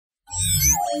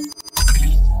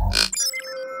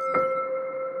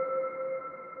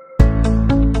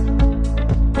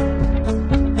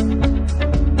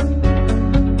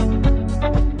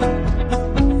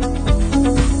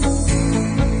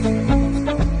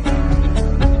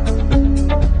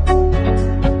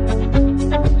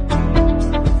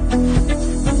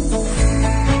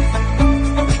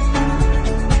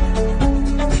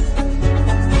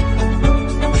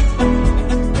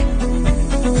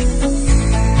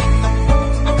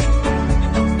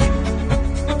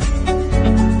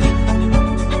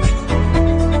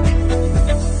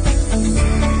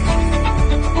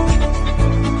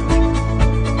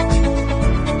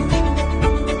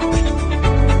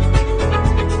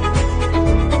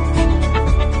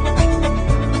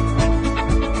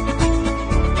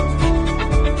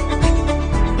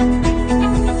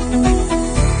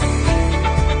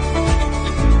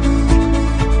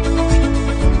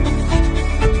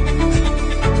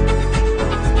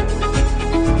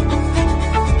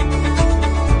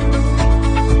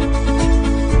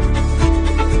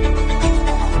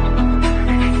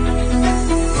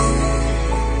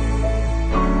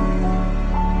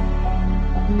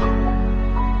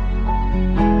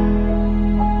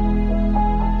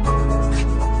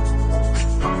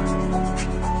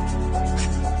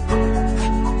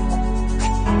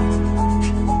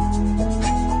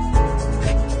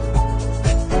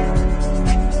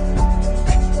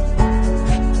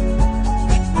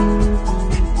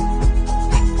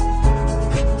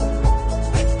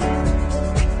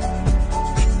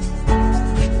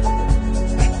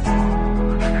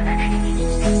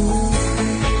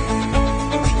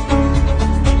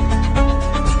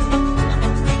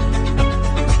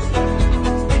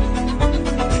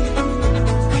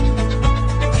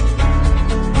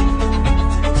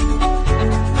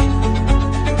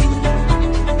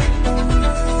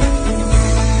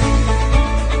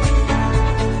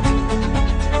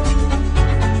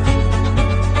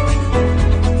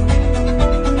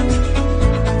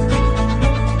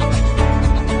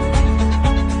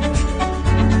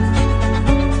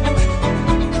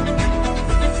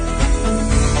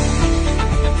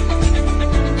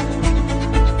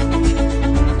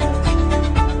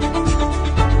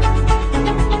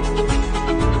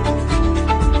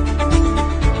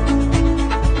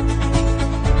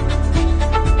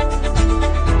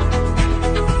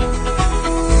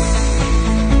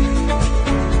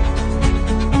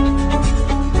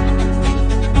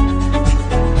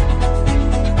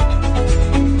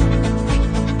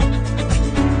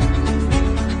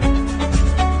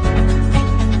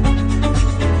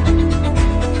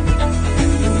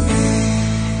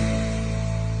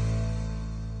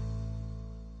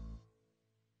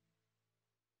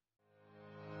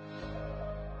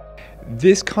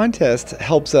This contest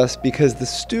helps us because the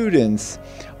students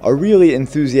are really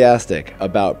enthusiastic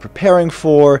about preparing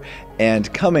for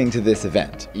and coming to this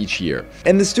event each year.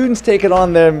 And the students take it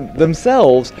on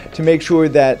themselves to make sure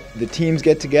that the teams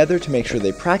get together, to make sure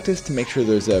they practice, to make sure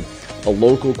there's a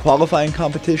local qualifying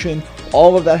competition.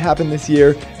 All of that happened this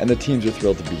year, and the teams are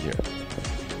thrilled to be here.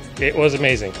 It was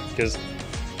amazing because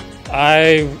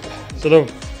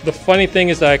the funny thing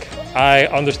is, like, I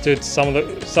understood some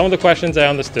of the questions. I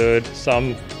understood,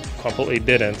 some completely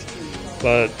didn't.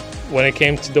 But when it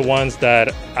came to the ones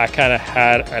that I kind of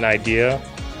had an idea,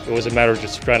 it was a matter of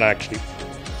just trying to actually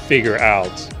figure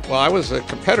out. Well, I was a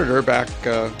competitor back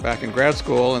in grad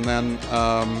school, and then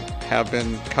have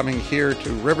been coming here to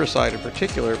Riverside in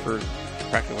particular for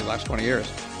practically the last 20 years.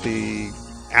 The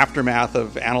aftermath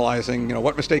of analyzing,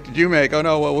 what mistake did you make? Oh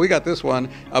no, well, we got this one,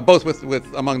 both with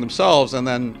among themselves, and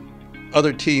then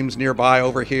other teams nearby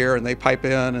over here, and they pipe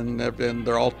in, and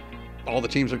they're all the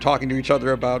teams are talking to each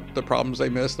other about the problems they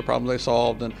missed, the problems they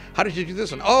solved, and how did you do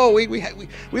this one? Oh, we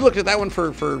looked at that one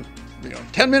for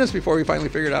 10 minutes before we finally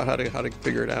figured out how to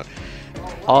figure it out.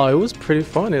 It was pretty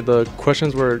fun. The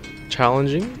questions were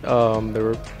challenging. They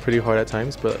were pretty hard at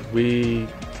times, but we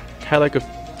had like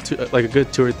a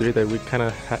good 2 or 3 that we kind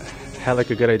of had like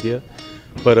a good idea.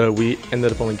 But we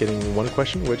ended up only getting one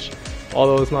question, which,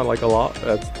 although it's not like a lot,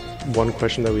 that's one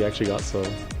question that we actually got, so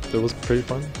it was pretty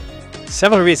fun.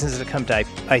 Several reasons to come to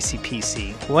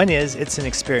ICPC. One is it's an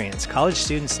experience. College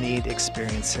students need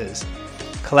experiences.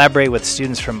 Collaborate with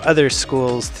students from other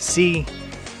schools to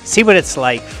see what it's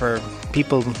like for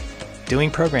people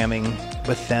doing programming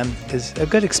with them is a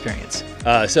good experience.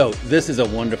 So this is a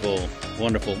wonderful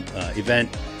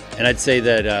event, and I'd say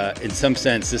that in some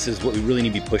sense this is what we really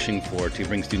need to be pushing for to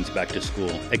bring students back to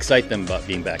school, excite them about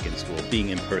being back in school, being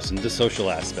in person, the social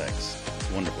aspects.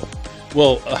 It's wonderful.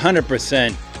 Well,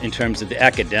 100% in terms of the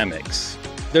academics.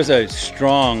 there's a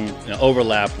strong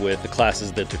overlap with the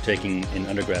classes that they're taking in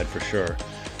undergrad for sure.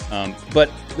 But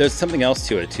there's something else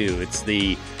to it too. It's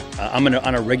the I'm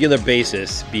on a regular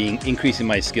basis increasing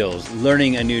my skills,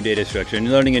 learning a new data structure,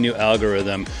 and learning a new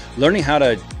algorithm, learning how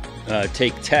to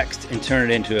take text and turn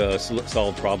it into a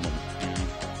solved problem.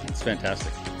 It's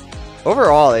fantastic.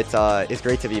 Overall, it's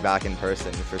great to be back in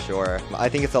person for sure. I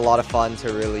think it's a lot of fun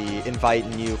to really invite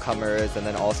newcomers and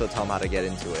then also tell them how to get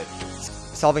into it.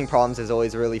 Solving problems is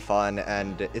always really fun,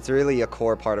 and it's really a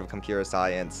core part of computer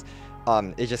science.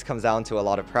 It just comes down to a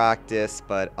lot of practice,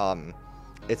 but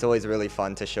it's always really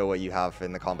fun to show what you have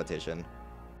in the competition.